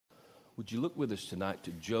Would you look with us tonight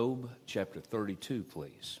to Job chapter 32,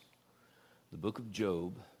 please? The book of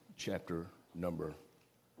Job, chapter number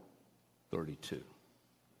 32.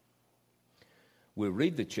 We'll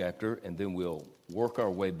read the chapter and then we'll work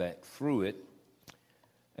our way back through it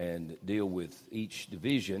and deal with each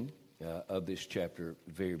division of this chapter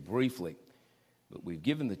very briefly. But we've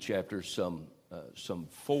given the chapter some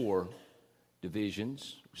four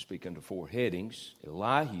divisions. We speak under four headings.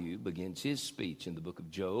 Elihu begins his speech in the book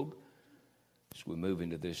of Job. As we move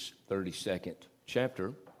into this 32nd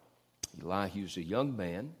chapter, Elihu's a young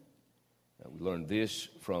man. We learn this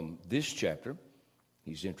from this chapter.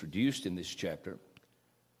 He's introduced in this chapter.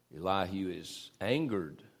 Elihu is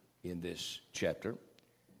angered in this chapter.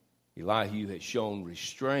 Elihu has shown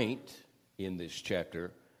restraint in this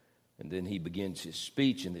chapter. And then he begins his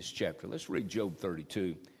speech in this chapter. Let's read Job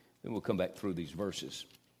 32. Then we'll come back through these verses.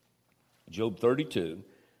 Job 32,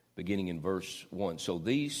 beginning in verse 1. So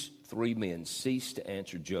these three men ceased to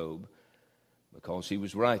answer Job because he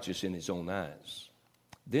was righteous in his own eyes.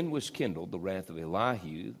 Then was kindled the wrath of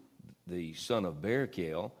Elihu, the son of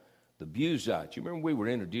Barachel, the Buzite. You remember we were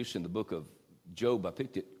introduced in the book of Job. I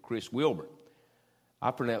picked it, Chris Wilbur.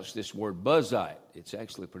 I pronounced this word Buzzite. It's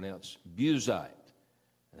actually pronounced Buzite.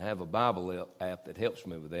 And I have a Bible app that helps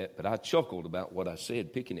me with that. But I chuckled about what I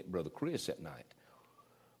said, picking it, Brother Chris, that night.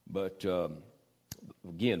 But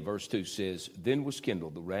again, verse 2 says, Then was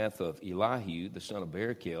kindled the wrath of Elihu, the son of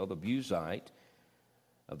Barachel, the Buzite,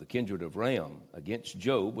 of the kindred of Ram. Against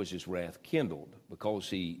Job was his wrath kindled, because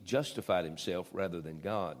he justified himself rather than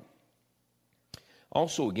God.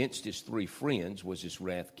 Also against his three friends was his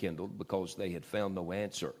wrath kindled, because they had found no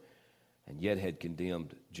answer, and yet had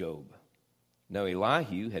condemned Job. Now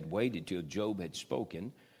Elihu had waited till Job had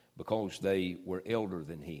spoken, because they were elder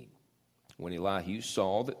than he. When Elihu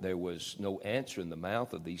saw that there was no answer in the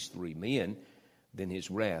mouth of these three men, then his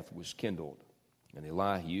wrath was kindled. And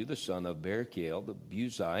Elihu, the son of Barachel, the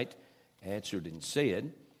Buzite, answered and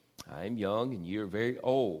said, I am young, and ye are very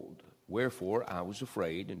old. Wherefore I was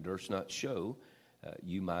afraid, and durst not show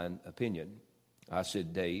you mine opinion. I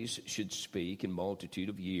said, days should speak, and multitude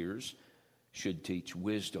of years should teach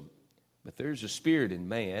wisdom. But there is a spirit in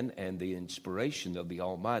man, and the inspiration of the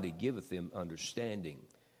Almighty giveth them understanding.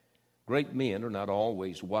 Great men are not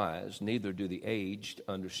always wise, neither do the aged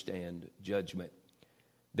understand judgment.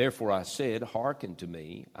 Therefore I said, hearken to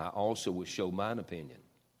me, I also will show mine opinion.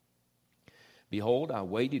 Behold, I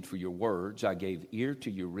waited for your words, I gave ear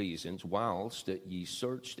to your reasons, whilst ye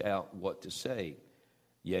searched out what to say.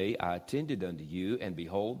 Yea, I attended unto you, and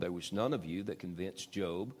behold, there was none of you that convinced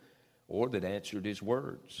Job, or that answered his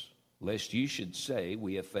words. Lest you should say,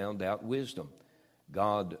 we have found out wisdom.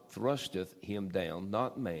 God thrusteth him down,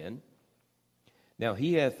 not man. Now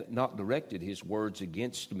he hath not directed his words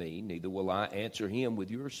against me, neither will I answer him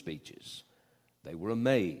with your speeches. They were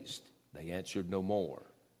amazed. They answered no more.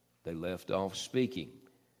 They left off speaking.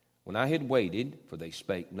 When I had waited, for they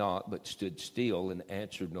spake not, but stood still and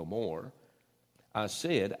answered no more, I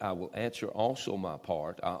said, I will answer also my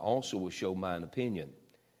part. I also will show mine opinion.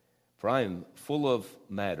 For I am full of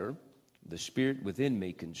matter. The spirit within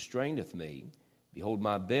me constraineth me. Behold,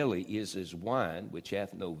 my belly is as wine, which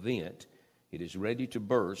hath no vent. It is ready to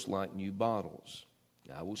burst like new bottles.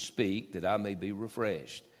 I will speak, that I may be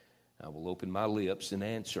refreshed. I will open my lips and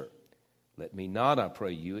answer. Let me not, I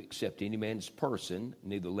pray you, accept any man's person,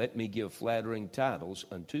 neither let me give flattering titles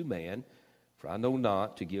unto man, for I know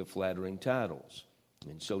not to give flattering titles.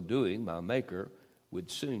 In so doing, my Maker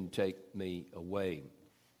would soon take me away.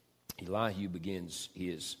 Elihu begins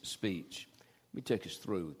his speech. Let me take us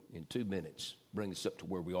through in 2 minutes, bring us up to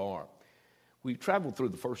where we are. We've traveled through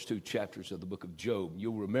the first two chapters of the book of Job.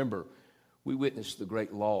 You'll remember we witnessed the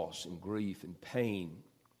great loss and grief and pain,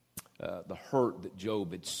 the hurt that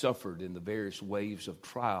Job had suffered in the various waves of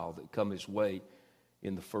trial that come his way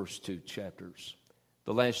in the first two chapters.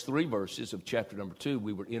 The last three verses of chapter number 2,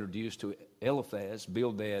 we were introduced to Eliphaz,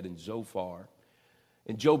 Bildad, and Zophar.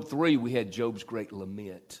 In Job 3, we had Job's great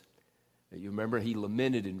lament. You remember he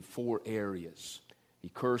lamented in 4 areas. He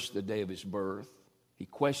cursed the day of his birth. He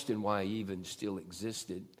questioned why he even still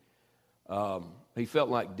existed. He felt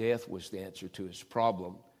like death was the answer to his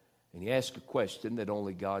problem. And he asked a question that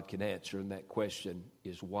only God can answer, and that question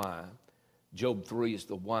is why. Job 3 is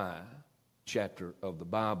the why chapter of the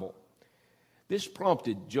Bible. This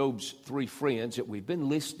prompted Job's 3 friends that we've been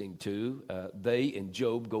listening to. They and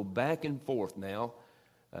Job go back and forth now,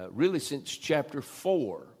 really since chapter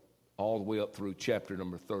 4, all the way up through chapter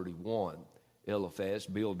number 31. Eliphaz,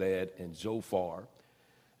 Bildad, and Zophar.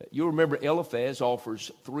 You'll remember Eliphaz offers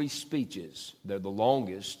 3 speeches. They're the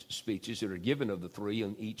longest speeches that are given of the 3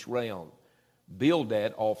 in each round.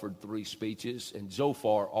 Bildad offered 3 speeches, and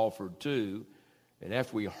Zophar offered 2. And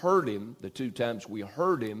after we heard him, the 2 times we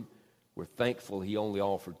heard him, we're thankful he only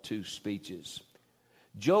offered 2 speeches.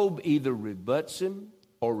 Job either rebuts him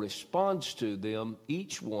or responds to them,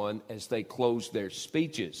 each one as they close their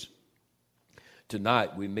speeches.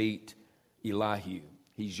 Tonight we meet Elihu.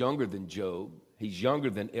 He's younger than Job. He's younger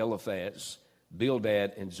than Eliphaz,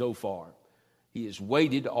 Bildad, and Zophar. He has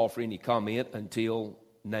waited to offer any comment until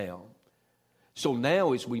now. So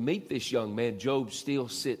now as we meet this young man, Job still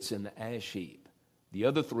sits in the ash heap. The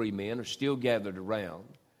other 3 men are still gathered around.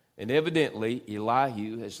 And evidently,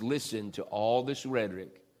 Elihu has listened to all this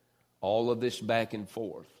rhetoric, all of this back and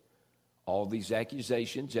forth, all these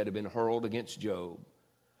accusations that have been hurled against Job,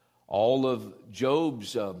 all of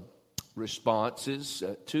Job's responses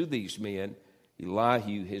to these men.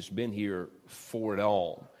 Elihu has been here for it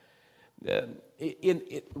all.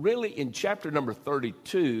 In chapter number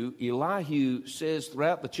 32, Elihu says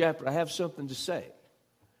throughout the chapter, I have something to say.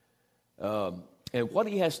 And what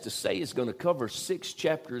he has to say is going to cover 6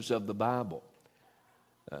 chapters of the Bible.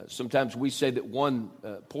 Sometimes we say that one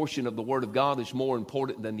portion of the Word of God is more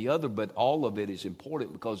important than the other, but all of it is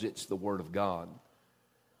important because it's the Word of God.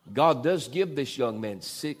 God does give this young man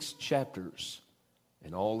 6 chapters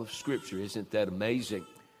in all of Scripture. Isn't that amazing?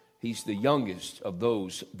 He's the youngest of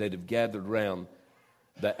those that have gathered around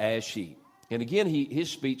the ash heap. And again, his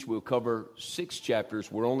speech will cover 6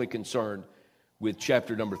 chapters. We're only concerned with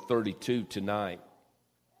chapter number 32 tonight.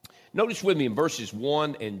 Notice with me in verses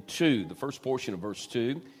 1 and 2, the first portion of verse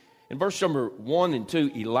 2. In verse number 1 and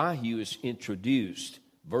 2, Elihu is introduced.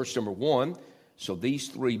 Verse number 1, so these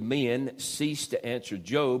 3 men ceased to answer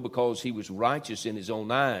Job because he was righteous in his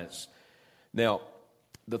own eyes. Now,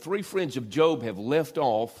 the 3 friends of Job have left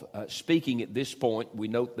off speaking at this point. We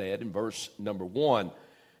note that in verse number 1.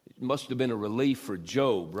 It must have been a relief for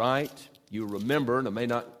Job, right? You remember, and I may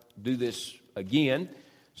not do this again,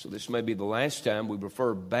 so this may be the last time we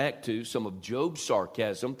refer back to some of Job's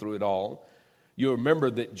sarcasm through it all. You remember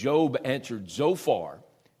that Job answered Zophar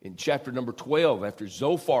in chapter number 12. After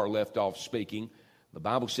Zophar left off speaking, the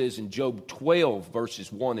Bible says in Job 12,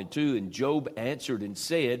 verses 1 and 2, and Job answered and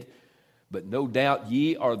said, but no doubt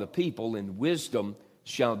ye are the people, and wisdom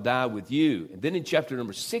shall die with you. And then in chapter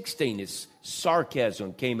number 16, his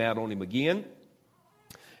sarcasm came out on him again.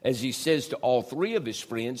 As he says to all 3 of his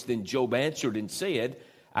friends, then Job answered and said,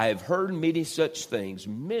 I have heard many such things.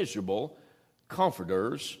 Miserable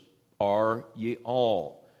comforters are ye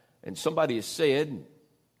all. And somebody has said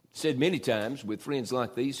many times with friends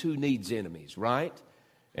like these, who needs enemies, right?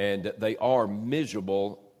 And they are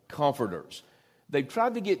miserable comforters. They've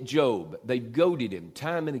tried to get Job. They've goaded him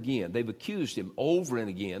time and again. They've accused him over and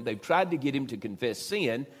again. They've tried to get him to confess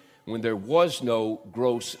sin when there was no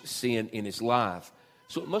gross sin in his life.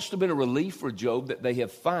 So it must have been a relief for Job that they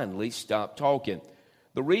have finally stopped talking.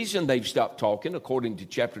 The reason they've stopped talking, according to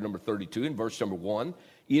chapter number 32 and verse number 1,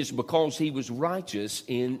 is because he was righteous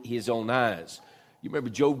in his own eyes. You remember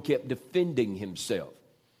Job kept defending himself.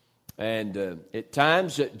 And at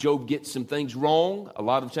times Job gets some things wrong. A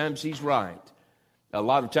lot of times he's right. A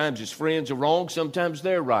lot of times his friends are wrong. Sometimes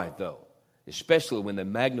they're right, though, especially when they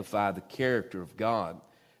magnify the character of God.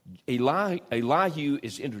 Elihu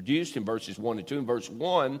is introduced in verses 1 and 2. In verse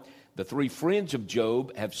 1, the 3 friends of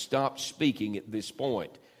Job have stopped speaking at this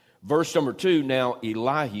point. Verse number 2, now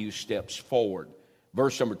Elihu steps forward.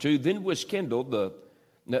 Verse number 2, then was kindled the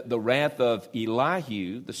wrath of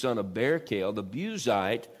Elihu, the son of Barachel, the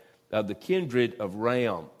Buzite of the kindred of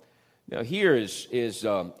Ram. Now here is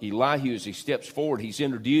Elihu as he steps forward. He's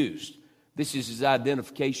introduced. This is his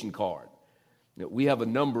identification card. Now, we have a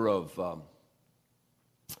number of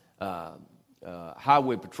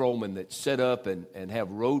highway patrolmen that set up and have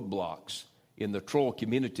roadblocks in the Troy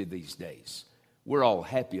community these days. We're all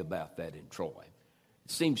happy about that in Troy.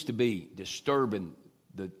 It seems to be disturbing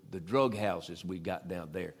the drug houses we got down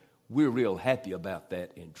there. We're real happy about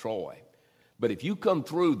that in Troy. But if you come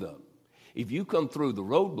through the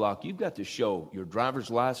roadblock, you've got to show your driver's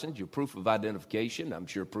license, your proof of identification, I'm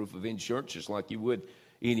sure proof of insurance, just like you would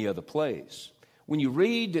any other place. When you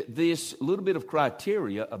read this little bit of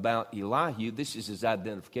criteria about Elihu, this is his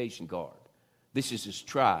identification card. This is his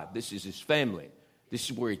tribe. This is his family. This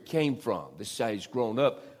is where he came from. This is how he's grown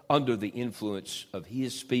up under the influence of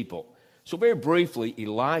his people. So very briefly,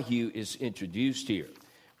 Elihu is introduced here.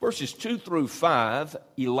 Verses 2 through 5,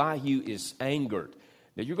 Elihu is angered.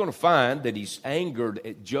 Now you're going to find that he's angered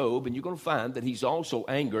at Job, and you're going to find that he's also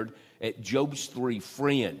angered at Job's 3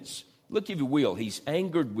 friends. Look, if you will, he's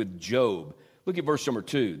angered with Job. Look at verse number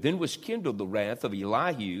 2. Then was kindled the wrath of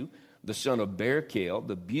Elihu, the son of Barachel,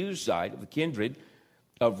 the Buzite of the kindred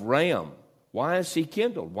of Ram. Why is he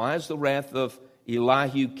kindled? Why is the wrath of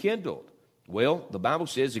Elihu kindled? Well, the Bible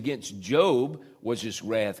says against Job was his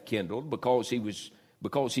wrath kindled because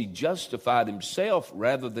he justified himself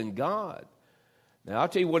rather than God. Now, I'll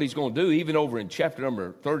tell you what he's going to do, even over in chapter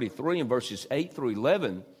number 33 and verses 8 through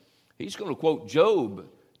 11. He's going to quote Job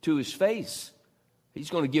to his face. He's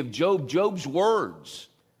going to give Job Job's words.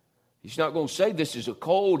 He's not going to say, this is a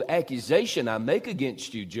cold accusation I make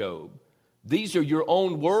against you, Job. These are your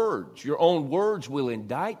own words. Your own words will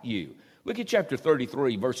indict you. Look at chapter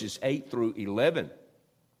 33, verses 8 through 11.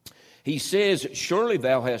 He says, surely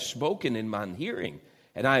thou hast spoken in mine hearing,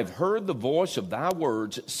 and I have heard the voice of thy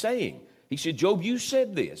words, saying. He said, Job, you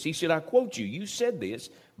said this. He said, I quote you, you said this.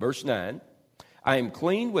 Verse 9, I am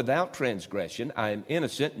clean without transgression. I am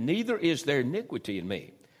innocent, neither is there iniquity in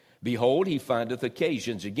me. Behold, he findeth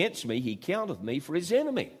occasions against me. He counteth me for his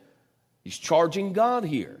enemy. He's charging God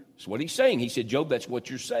here. That's what he's saying. He said, Job, that's what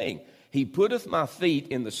you're saying. He putteth my feet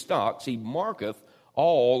in the stocks. He marketh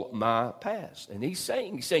all my past. And he's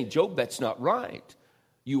saying, Job, that's not right.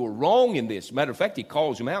 You are wrong in this. Matter of fact, he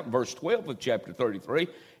calls him out in verse 12 of chapter 33.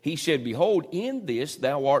 He said, behold, in this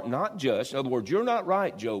thou art not just. In other words, you're not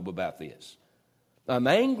right, Job, about this. I'm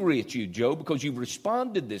angry at you, Job, because you've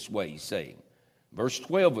responded this way, he's saying. Verse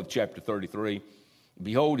 12 of chapter 33,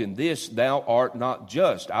 behold, in this thou art not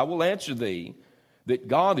just. I will answer thee that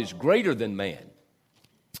God is greater than man.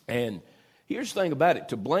 And here's the thing about it.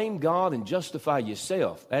 To blame God and justify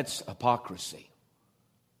yourself, that's hypocrisy.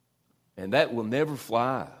 And that will never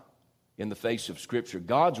fly in the face of Scripture.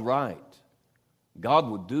 God's right. God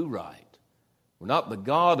will do right. We're not the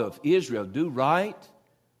God of Israel, do right.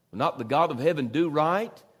 We're not the God of heaven, do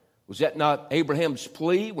right. Was that not Abraham's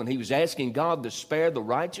plea when he was asking God to spare the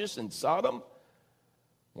righteous in Sodom?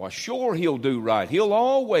 Well, sure, he'll do right. He'll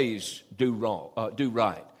always do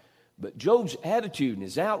right. But Job's attitude and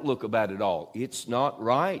his outlook about it all, it's not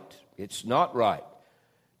right. It's not right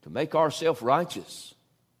to make ourselves righteous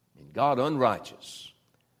and God unrighteous,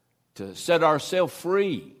 to set ourselves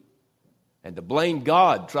free and to blame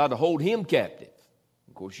God, try to hold him captive.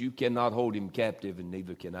 Of course, you cannot hold him captive, and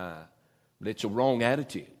neither can I. But it's a wrong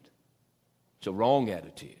attitude. It's a wrong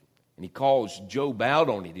attitude. And he calls Job out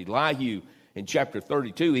on it. Elihu, in chapter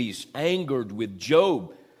 32, he's angered with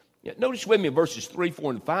Job. Notice with me in verses 3,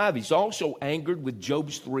 4, and 5, he's also angered with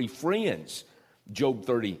Job's three friends. Job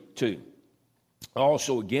 32.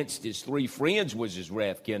 Also against his three friends was his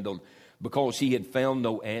wrath kindled, because he had found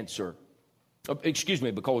no answer.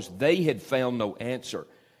 Because they had found no answer,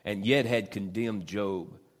 and yet had condemned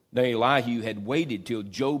Job. Now Elihu had waited till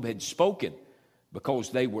Job had spoken,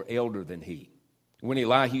 because they were elder than he. When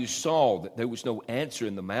Elihu saw that there was no answer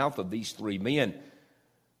in the mouth of these three men,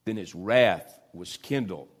 then his wrath was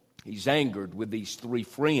kindled. He's angered with these three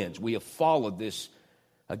friends. We have followed this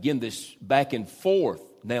back and forth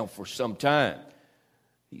now for some time.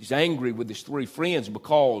 He's angry with his three friends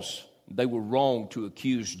because they were wrong to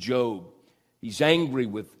accuse Job. He's angry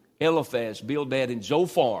with Eliphaz, Bildad, and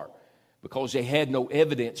Zophar because they had no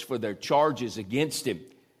evidence for their charges against him.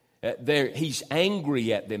 He's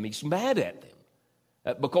angry at them. He's mad at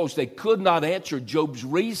them because they could not answer Job's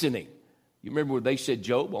reasoning. You remember when they said,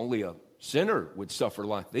 Job, only a sinner would suffer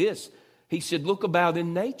like this. He said, look about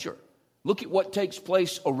in nature. Look at what takes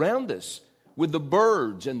place around us with the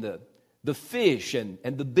birds and the fish and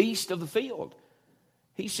the beast of the field.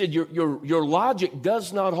 He said, your logic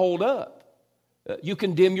does not hold up. You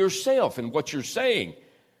condemn yourself in what you're saying.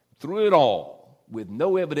 Through it all, with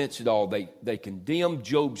no evidence at all, they condemned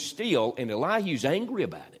Job still, and Elihu's angry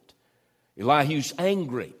about it. Elihu's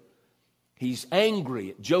angry. He's angry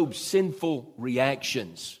at Job's sinful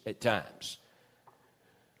reactions at times.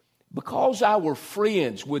 Because our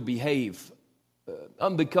friends would behave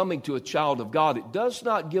unbecoming to a child of God, it does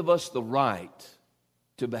not give us the right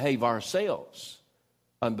to behave ourselves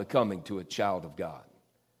unbecoming to a child of God.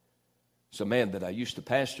 It's a man that I used to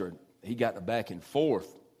pastor. He got in a back and forth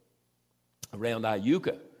around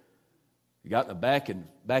Iuka. He got in a back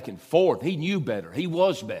and forth. He knew better. He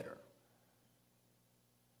was better.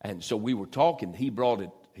 And so we were talking. He brought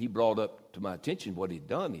up to my attention what he'd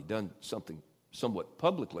done. He'd done something somewhat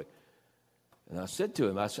publicly. And I said to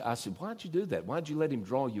him, I said, why'd you do that? Why'd you let him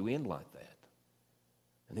draw you in like that?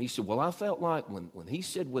 And he said, well, I felt like when he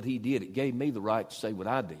said what he did, it gave me the right to say what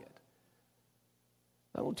I did.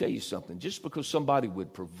 I will tell you something. Just because somebody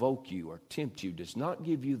would provoke you or tempt you does not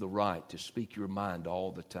give you the right to speak your mind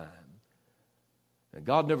all the time. And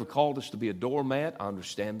God never called us to be a doormat. I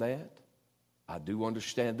understand that. I do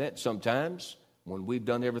understand that. Sometimes when we've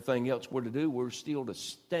done everything else we're to do, we're still to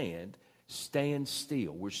stand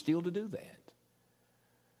still. We're still to do that.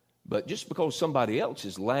 But just because somebody else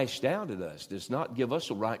has lashed out at us does not give us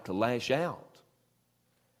a right to lash out.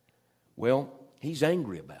 Well, he's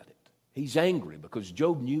angry about it. He's angry because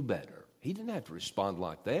Job knew better. He didn't have to respond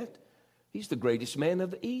like that. He's the greatest man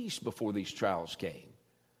of the East before these trials came.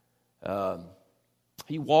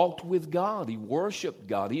 He walked with God. He worshiped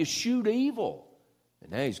God. He eschewed evil.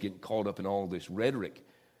 And now he's getting caught up in all this rhetoric.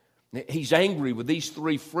 He's angry with these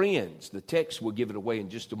three friends. The text will give it away in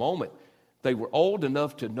just a moment. They were old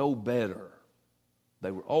enough to know better. They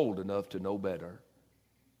were old enough to know better,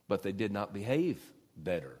 but they did not behave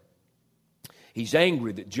better. He's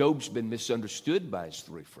angry that Job's been misunderstood by his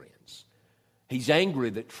three friends. He's angry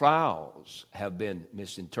that trials have been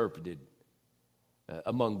misinterpreted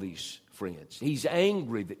among these friends. He's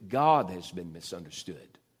angry that God has been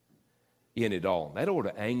misunderstood in it all. That ought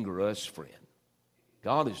to anger us, friend.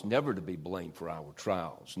 God is never to be blamed for our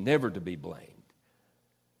trials, never to be blamed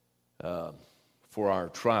for our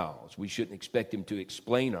trials. We shouldn't expect him to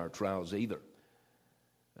explain our trials either.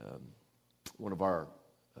 One of our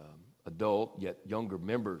adult yet younger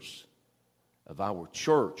members of our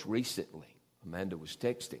church recently, Amanda was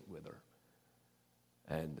texting with her,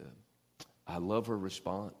 and I love her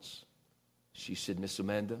response. She said, Miss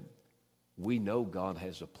Amanda, we know God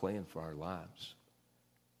has a plan for our lives,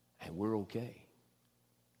 and we're okay.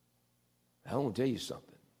 I want to tell you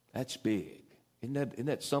something. That's big. Isn't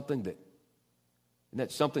that something that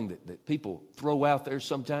people throw out there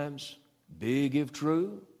sometimes? Big if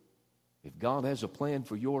true. If God has a plan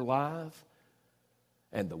for your life,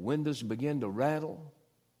 and the windows begin to rattle,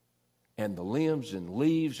 and the limbs and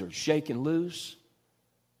leaves are shaking loose,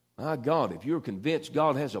 my God, if you're convinced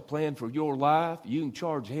God has a plan for your life, you can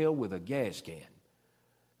charge hell with a gas can.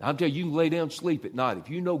 I'm telling you, you can lay down and sleep at night. If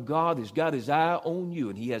you know God has got his eye on you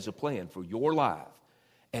and he has a plan for your life,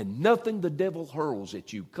 and nothing the devil hurls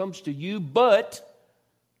at you comes to you, but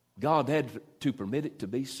God had to permit it to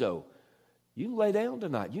be so, you can lay down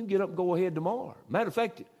tonight. You can get up and go ahead tomorrow. Matter of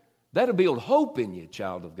fact, that'll build hope in you,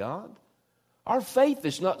 child of God. Our faith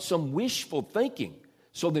is not some wishful thinking.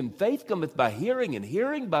 So then faith cometh by hearing, and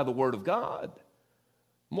hearing by the word of God.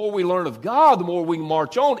 The more we learn of God, the more we can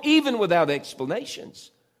march on, even without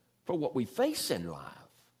explanations for what we face in life.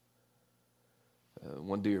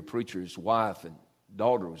 One dear preacher's wife and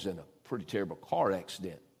daughter was in a pretty terrible car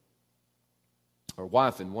accident. Her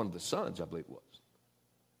wife and one of the sons, I believe it was.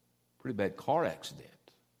 Pretty bad car accident.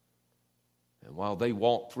 And while they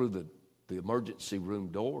walked through the emergency room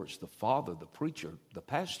doors, the father, the preacher, the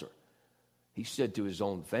pastor, he said to his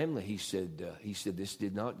own family, he said, this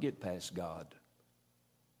did not get past God.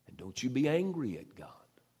 And don't you be angry at God.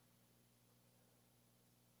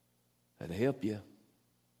 That'll help you.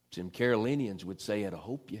 Some Carolinians would say, that'll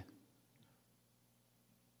hope you.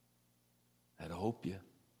 That'll hope you.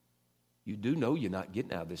 You do know you're not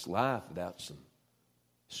getting out of this life without some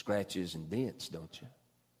scratches and dents, don't you?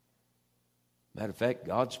 Matter of fact,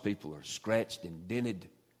 God's people are scratched and dented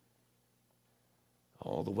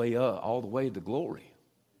all the way up, all the way to glory.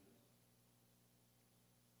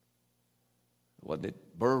 Wasn't it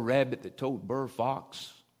Burr Rabbit that told Burr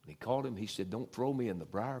Fox? He called him, he said, don't throw me in the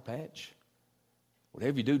briar patch.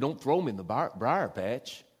 Whatever you do, don't throw me in the briar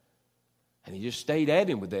patch. And he just stayed at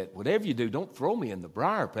him with that. Whatever you do, don't throw me in the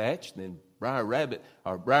briar patch. And then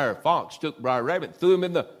Briar Fox took Briar Rabbit and threw him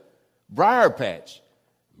in the briar patch.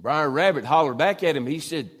 Briar Rabbit hollered back at him. He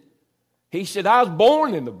said, I was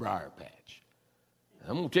born in the briar patch.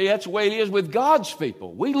 I'm going to tell you, that's the way it is with God's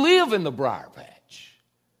people. We live in the briar patch.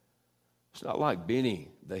 It's not like Benny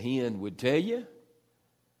the hen would tell you,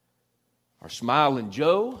 or Smiling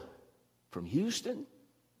Joe from Houston.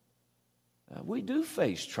 We do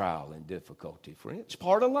face trial and difficulty, friends. It's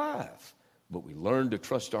part of life. But we learn to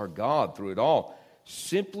trust our God through it all.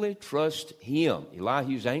 Simply trust him.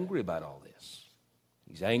 Elihu's angry about all this.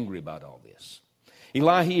 He's angry about all this.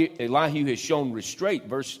 Elihu has shown restraint,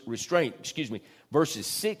 verses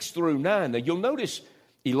 6 through 9. Now you'll notice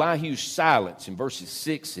Elihu's silence in verses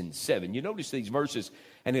 6 and 7. You notice these verses.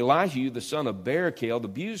 And Elihu, the son of Barachel, the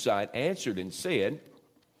Buzite, answered and said,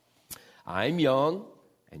 I am young,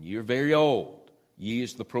 and you're very old. Ye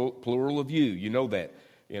is the plural of you. You know that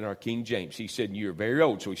in our King James. He said, you're very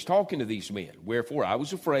old. So he's talking to these men. Wherefore I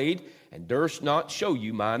was afraid and durst not show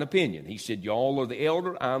you mine opinion. He said, y'all are the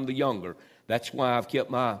elder, I'm the younger. That's why I've kept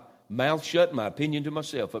my mouth shut, my opinion to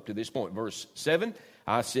myself up to this point. Verse 7,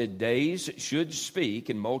 I said, days should speak,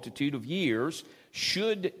 and multitude of years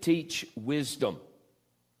should teach wisdom.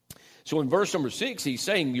 So in verse number 6, he's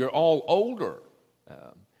saying, you're all older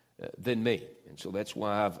than me. And so that's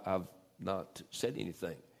why I've not said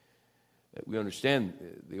anything. We understand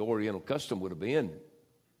the Oriental custom would have been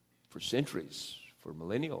for centuries for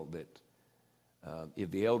millennial that if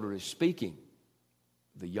the elder is speaking,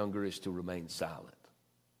 the younger is to remain silent.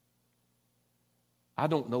 I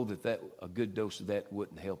don't know that a good dose of that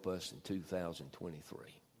wouldn't help us in 2023.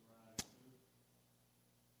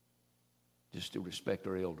 Just to respect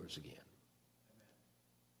our elders again.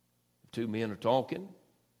 If two men are talking,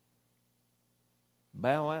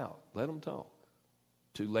 bow out, let them talk.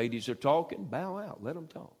 Two ladies are talking, bow out, let them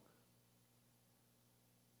talk.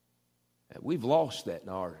 And we've lost that in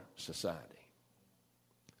our society.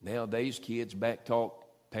 Nowadays, kids backtalk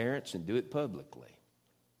parents and do it publicly.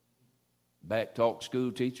 Backtalk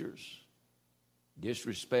school teachers,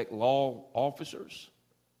 disrespect law officers,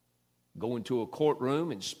 go into a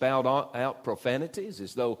courtroom and spout out profanities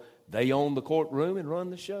as though they own the courtroom and run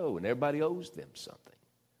the show and everybody owes them something.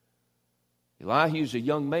 Elihu's a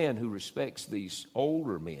young man who respects these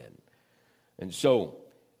older men. And so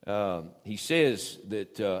he says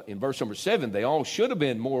that in verse number 7, they all should have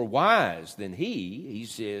been more wise than he. He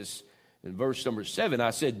says in verse number 7, I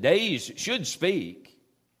said days should speak.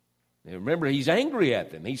 Now remember, he's angry at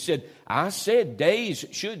them. He said, I said days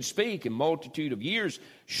should speak and multitude of years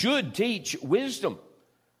should teach wisdom.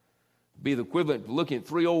 Be the equivalent of looking at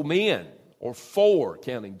 3 old men or 4,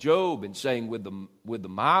 counting Job, and saying with the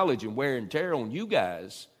mileage and wear and tear on you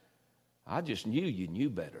guys, I just knew you knew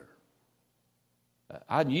better.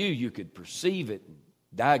 I knew you could perceive it, and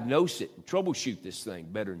diagnose it, and troubleshoot this thing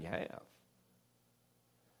better than you have.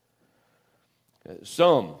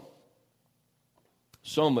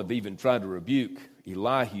 Some have even tried to rebuke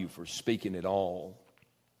Elihu for speaking at all.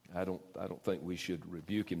 I don't think we should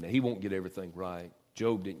rebuke him. Now, he won't get everything right.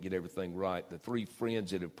 Job didn't get everything right. The 3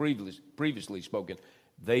 friends that have previously spoken,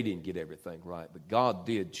 they didn't get everything right. But God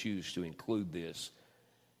did choose to include this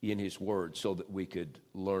in His Word so that we could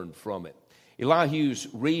learn from it. Elihu's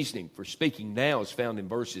reasoning for speaking now is found in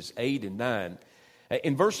verses 8 and 9.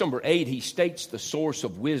 In verse number 8, he states the source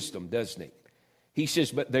of wisdom, doesn't he? He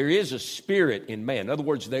says, but there is a spirit in man. In other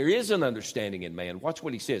words, there is an understanding in man. Watch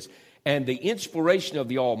what he says. And the inspiration of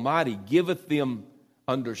the Almighty giveth them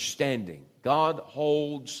understanding. God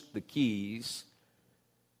holds the keys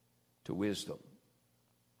to wisdom.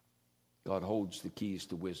 God holds the keys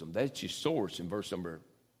to wisdom. That's your source in verse number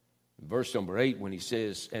 8 when he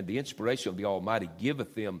says, and the inspiration of the Almighty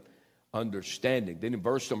giveth them understanding. Then in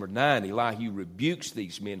verse number 9, Elihu rebukes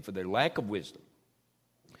these men for their lack of wisdom.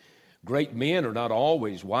 Great men are not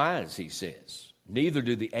always wise, he says. Neither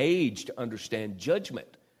do the aged understand judgment.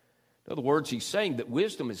 In other words, he's saying that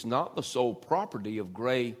wisdom is not the sole property of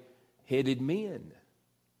gray-headed men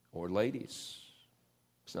or ladies.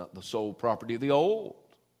 It's not the sole property of the old.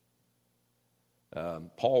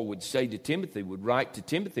 Paul would say to Timothy, would write to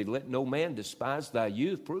Timothy, let no man despise thy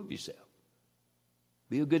youth, prove yourself.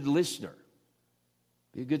 Be a good listener.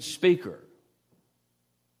 Be a good speaker.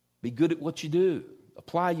 Be good at what you do.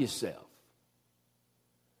 Apply yourself.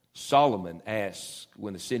 Solomon asked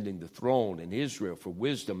when ascending the throne in Israel for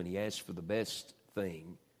wisdom, and he asked for the best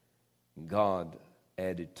thing. And God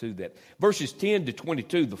added to that. Verses 10 to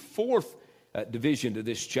 22, the fourth division to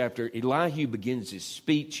this chapter, Elihu begins his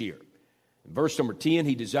speech here. In verse number 10,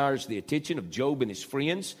 he desires the attention of Job and his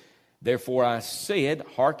friends. Therefore I said,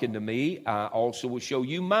 hearken to me, I also will show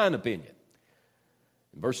you mine opinion.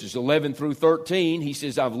 In verses 11 through 13, he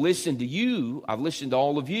says, I've listened to you, I've listened to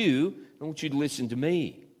all of you, I want you to listen to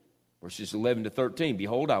me. Verses 11 to 13,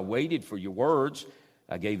 behold, I waited for your words,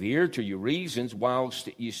 I gave ear to your reasons, whilst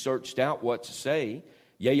you searched out what to say.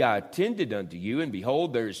 Yea, I attended unto you, and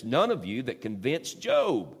behold, there is none of you that convinced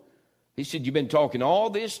Job. He said, you've been talking all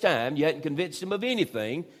this time, you hadn't convinced him of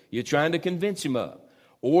anything you're trying to convince him of,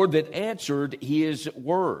 or that answered his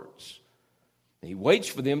words. He waits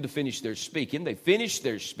for them to finish their speaking. They finish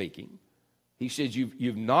their speaking. He says,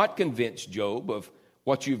 you've not convinced Job of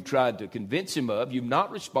what you've tried to convince him of. You've not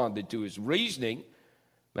responded to his reasoning.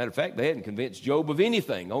 Matter of fact, they hadn't convinced Job of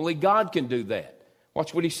anything. Only God can do that.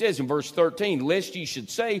 Watch what he says in verse 13. Lest ye should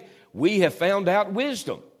say, we have found out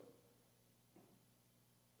wisdom.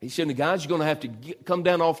 He said, guys, you're going to have to come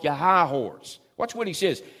down off your high horse. Watch what he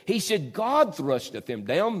says. He said, God thrusteth him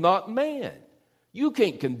down, not man. You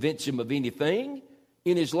can't convince him of anything.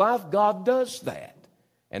 In his life, God does that.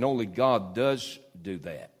 And only God does do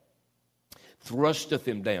that. Thrusteth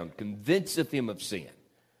him down, convinceth him of sin.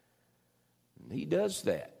 And he does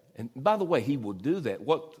that. And by the way, he will do that.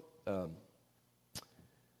 What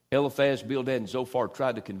Eliphaz, Bildad, and Zophar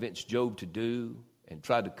tried to convince Job to do and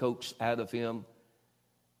tried to coax out of him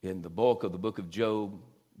in the bulk of the book of Job,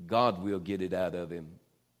 God will get it out of him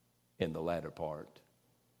in the latter part.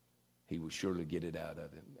 He will surely get it out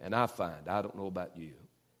of him. And I don't know about you,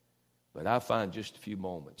 but I find just a few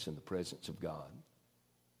moments in the presence of God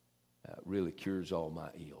really cures all my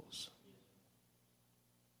ills.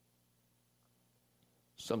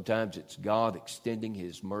 Sometimes it's God extending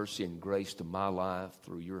His mercy and grace to my life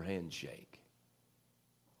through your handshake,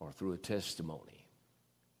 or through a testimony,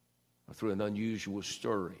 or through an unusual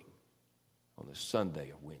stirring on a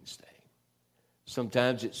Sunday or Wednesday.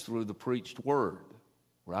 Sometimes it's through the preached word,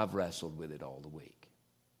 where I've wrestled with it all the week.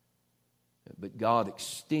 But God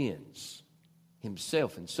extends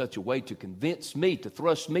Himself in such a way to convince me, to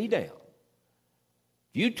thrust me down.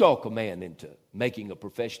 If you talk a man into making a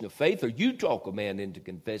profession of faith, or you talk a man into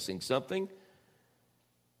confessing something,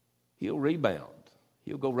 he'll rebound.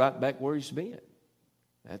 He'll go right back where he's been.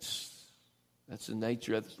 That's the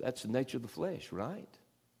nature of the flesh, right?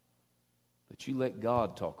 But you let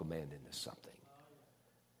God talk a man into something,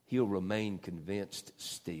 he'll remain convinced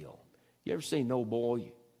still. You ever seen an old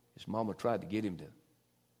boy? His mama tried to get him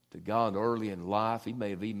to God early in life. He may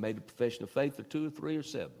have even made a profession of faith for 2 or 3 or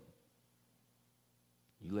 7.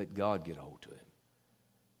 You let God get a hold of him.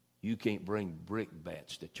 You can't bring brick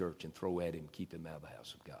bats to church and throw at him, keep him out of the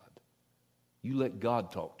house of God. You let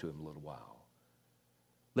God talk to him a little while.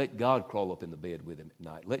 Let God crawl up in the bed with him at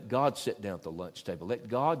night. Let God sit down at the lunch table. Let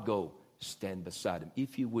God go stand beside him,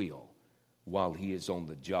 if you will, while he is on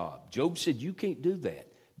the job. Job said, you can't do that.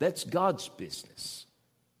 That's God's business.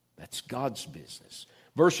 That's God's business.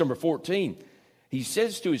 Verse number 14, he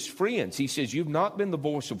says to his friends, he says, you've not been the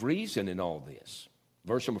voice of reason in all this.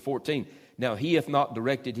 Verse number 14, now he hath not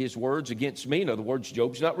directed his words against me. In other words,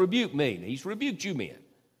 Job's not rebuked me. He's rebuked you men.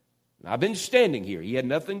 I've been standing here. He had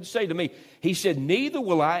nothing to say to me. He said, neither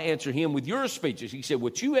will I answer him with your speeches. He said,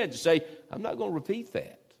 what you had to say, I'm not going to repeat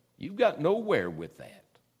that. You've got nowhere with that.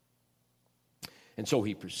 And so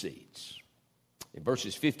he proceeds. In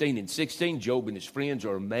verses 15 and 16, Job and his friends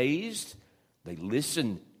are amazed. They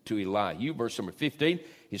listen to Elihu. Verse number 15,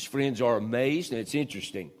 his friends are amazed. And it's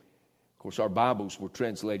interesting. Of course, our Bibles were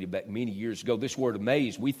translated back many years ago. This word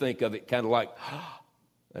amazed, we think of it kind of like,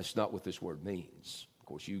 that's not what this word means. Of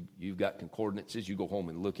course, you've got concordances. You go home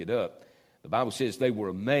and look it up. The Bible says they were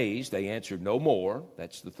amazed. They answered no more.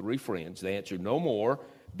 That's the 3 friends. They answered no more.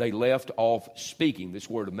 They left off speaking. This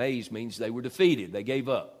word amazed means they were defeated. They gave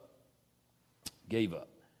up. Gave up.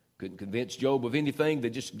 Couldn't convince Job of anything. They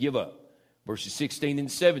just give up. Verses 16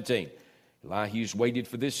 and 17. Elihu's waited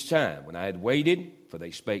for this time. When I had waited, for they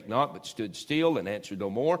spake not, but stood still and answered no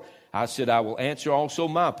more, I said, I will answer also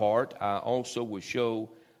my part. I also will show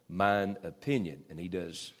mine opinion. And he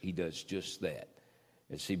does just that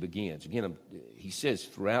as he begins. Again, he says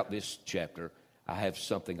throughout this chapter, I have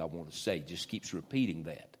something I want to say. Just keeps repeating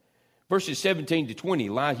that. Verses 17 to 20,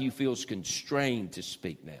 Elihu feels constrained to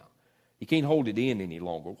speak now. He can't hold it in any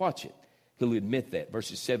longer. Watch it. He'll admit that.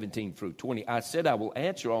 Verses 17 through 20. I said, I will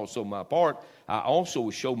answer also my part. I also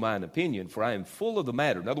will show mine opinion, for I am full of the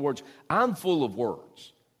matter. In other words, I'm full of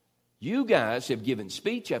words. You guys have given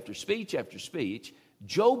speech after speech after speech.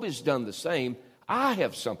 Job has done the same. I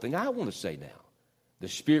have something I want to say now. The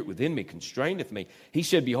spirit within me constraineth me. He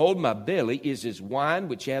said, behold, my belly is as wine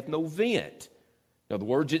which hath no vent. In other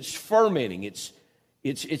words, it's fermenting.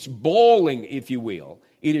 It's boiling, if you will.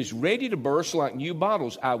 It is ready to burst like new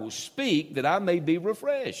bottles. I will speak that I may be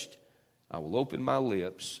refreshed. I will open my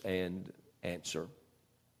lips and answer.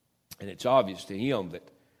 And it's obvious to him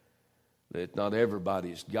that not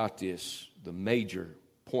everybody's got the major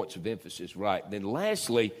points of emphasis right. Then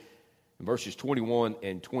lastly, in verses 21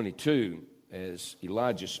 and 22, as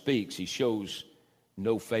Elijah speaks, he shows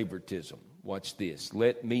no favoritism. Watch this.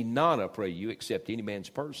 Let me not, I pray you, accept any man's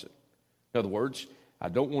person. In other words, I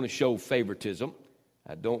don't want to show favoritism.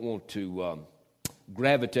 I don't want to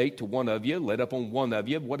gravitate to one of you, let up on one of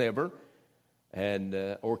you, whatever, and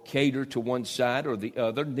or cater to one side or the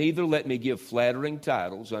other. Neither let me give flattering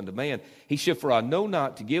titles unto man. He said, for I know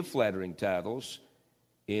not to give flattering titles.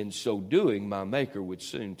 In so doing, my Maker would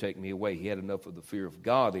soon take me away. He had enough of the fear of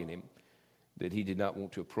God in him that he did not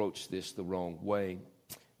want to approach this the wrong way.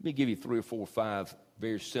 Let me give you 3 or 4 or 5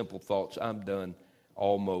 very simple thoughts. I'm done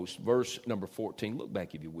almost. Verse number 14. Look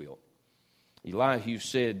back, if you will. Elihu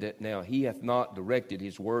said that now he hath not directed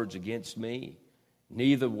his words against me,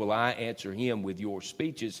 neither will I answer him with your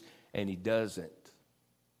speeches. And he doesn't.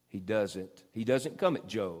 He doesn't come at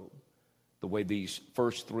Job the way these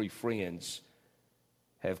first 3 friends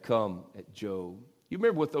have come at Job. You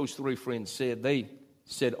remember what those 3 friends said? They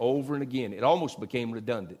said over and again. It almost became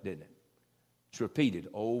redundant, didn't it? It's repeated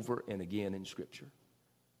over and again in Scripture.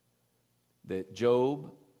 That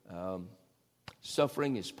Job,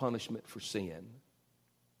 suffering is punishment for sin.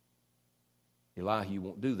 Elihu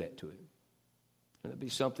won't do that to him. Can it be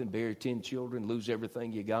something? Bury 10 children, lose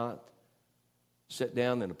everything you got? Sit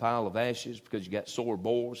down in a pile of ashes because you got sore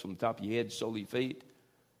boils from the top of your head to the sole of your feet.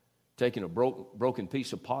 Taking a broken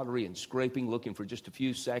piece of pottery and scraping, looking for just a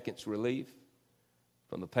few seconds relief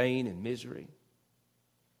from the pain and misery.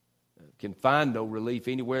 Can find no relief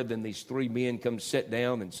anywhere. Then these three men come sit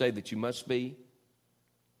down and say that you must be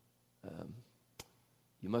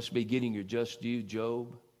getting your just due,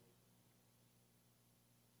 Job.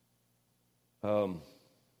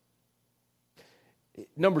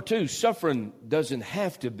 Number two, suffering doesn't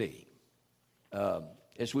have to be,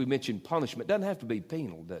 as we mentioned, punishment doesn't have to be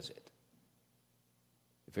penal, does it?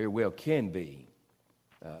 It very well can be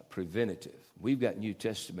preventative. We've got New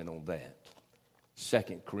Testament on that.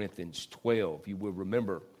 2 Corinthians 12. You will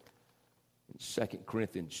remember in 2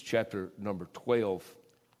 Corinthians chapter number 12,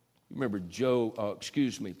 you remember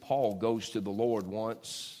Paul goes to the Lord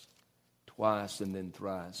once, twice, and then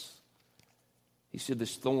thrice. He said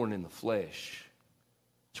this thorn in the flesh.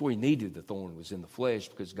 That's where he needed the thorn, was in the flesh,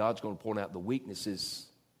 because God's going to point out the weaknesses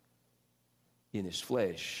in his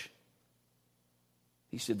flesh.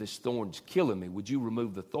 He said, this thorn's killing me. Would you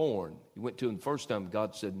remove the thorn? He went to him the first time.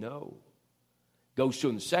 God said, no. Goes to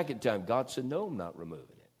him the second time. God said, no, I'm not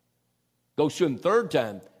removing it. Goes to him the third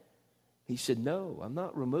time. He said, no, I'm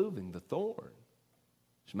not removing the thorn.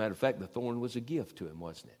 As a matter of fact, the thorn was a gift to him,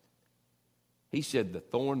 wasn't it? He said, the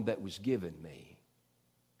thorn that was given me.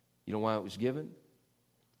 You know why it was given?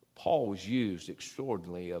 Paul was used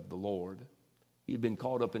extraordinarily of the Lord. He had been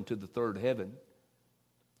caught up into the third heaven.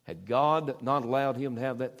 Had God not allowed him to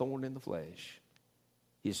have that thorn in the flesh,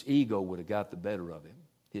 his ego would have got the better of him.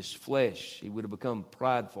 His flesh, he would have become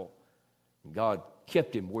prideful. And God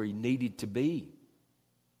kept him where he needed to be,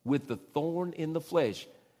 with the thorn in the flesh.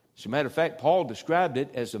 As a matter of fact, Paul described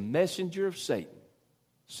it as a messenger of Satan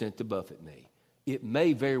sent to buffet me. It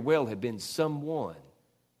may very well have been someone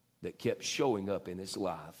that kept showing up in his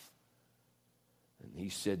life. And he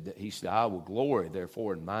said, I will glory,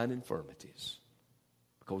 therefore, in mine infirmities,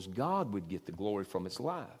 because God would get the glory from his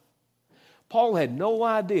life. Paul had no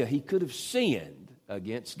idea he could have sinned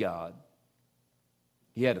against God.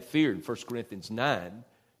 He had a fear in 1 Corinthians 9,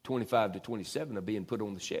 25 to 27 of being put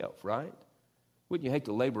on the shelf, right? Wouldn't you hate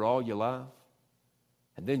to labor all your life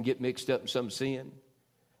and then get mixed up in some sin?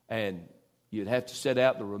 And you'd have to set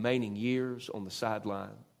out the remaining years on the sideline.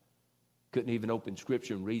 Couldn't even open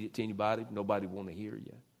Scripture and read it to anybody. Nobody would want to hear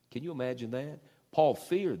you. Can you imagine that? Paul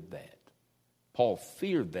feared that. Paul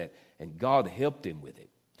feared that, and God helped him with it.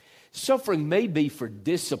 Suffering may be for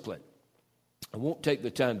discipline. I won't take the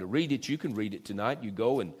time to read it. You can read it tonight. You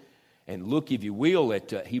go and look, if you will,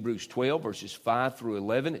 at Hebrews 12, verses 5 through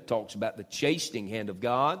 11. It talks about the chastening hand of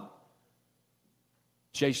God.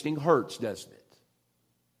 Chastening hurts, doesn't it?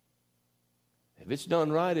 If it's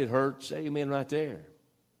done right, it hurts. Amen right there.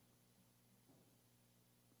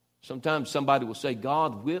 Sometimes somebody will say,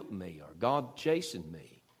 God whipped me, or God chastened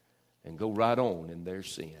me, and go right on in their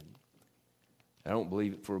sin. I don't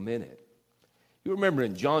believe it for a minute. You remember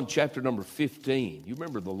in John chapter number 15, you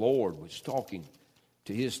remember the Lord was talking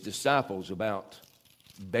to his disciples about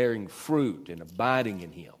bearing fruit and abiding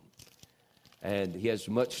in him. And he has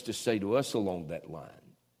much to say to us along that line.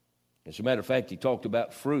 As a matter of fact, he talked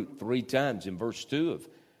about fruit 3 times in verse 2 of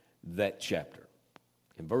that chapter.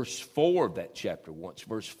 In verse 4 of that chapter once,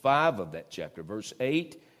 verse 5 of that chapter, verse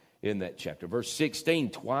 8 in that chapter, verse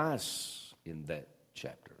 16 twice in that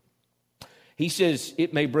chapter. He says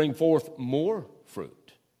it may bring forth more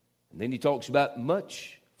fruit. And then he talks about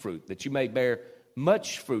much fruit, that you may bear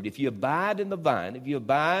much fruit. If you abide in the vine, if you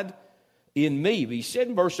abide in me. But he said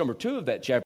in verse number 2 of that chapter,